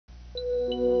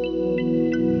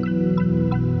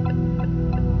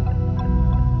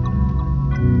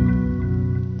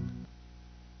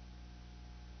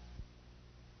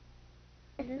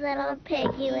Little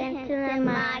piggy went to the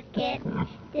market.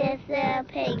 This little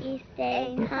piggy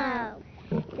stayed home.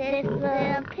 This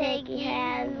little piggy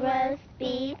has roast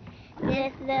beef.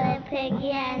 This little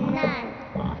piggy had none.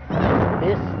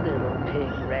 This little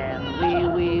pig ran wee,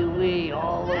 wee, wee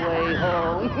all the way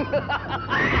home.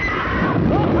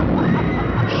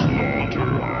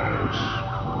 Slaughterhouse.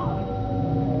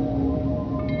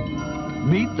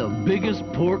 Meet the biggest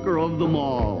porker of them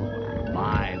all,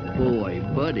 my boy,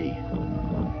 Buddy.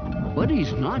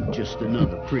 Buddy's not just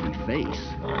another pretty face.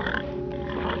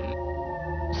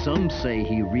 Some say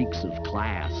he reeks of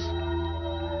class.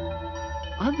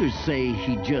 Others say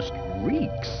he just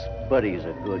reeks. Buddy's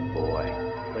a good boy,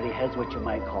 but he has what you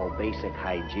might call basic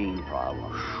hygiene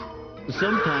problems.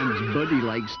 Sometimes Buddy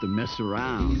likes to mess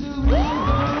around.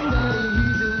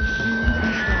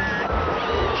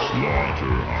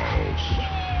 Slaughterhouse.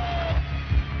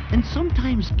 And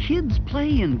sometimes kids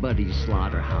play in Buddy's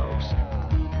slaughterhouse.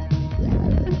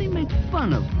 And they make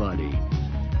fun of Buddy.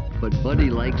 But Buddy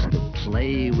likes to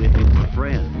play with his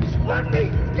friends. Let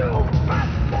me go, fat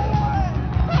boy!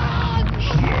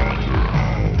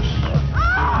 Slaughterhouse.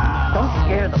 Don't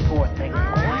scare the poor thing, boy.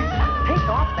 Take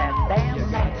off that damn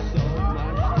mask.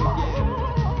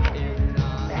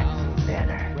 That's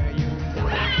better.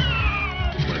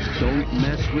 But don't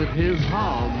mess with his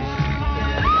hogs.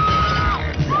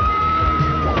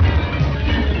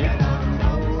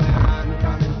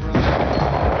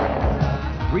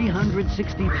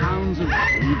 360 pounds of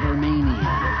cleaver mania.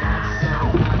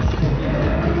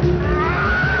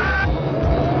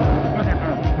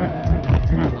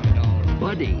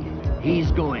 Buddy,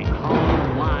 he's going home.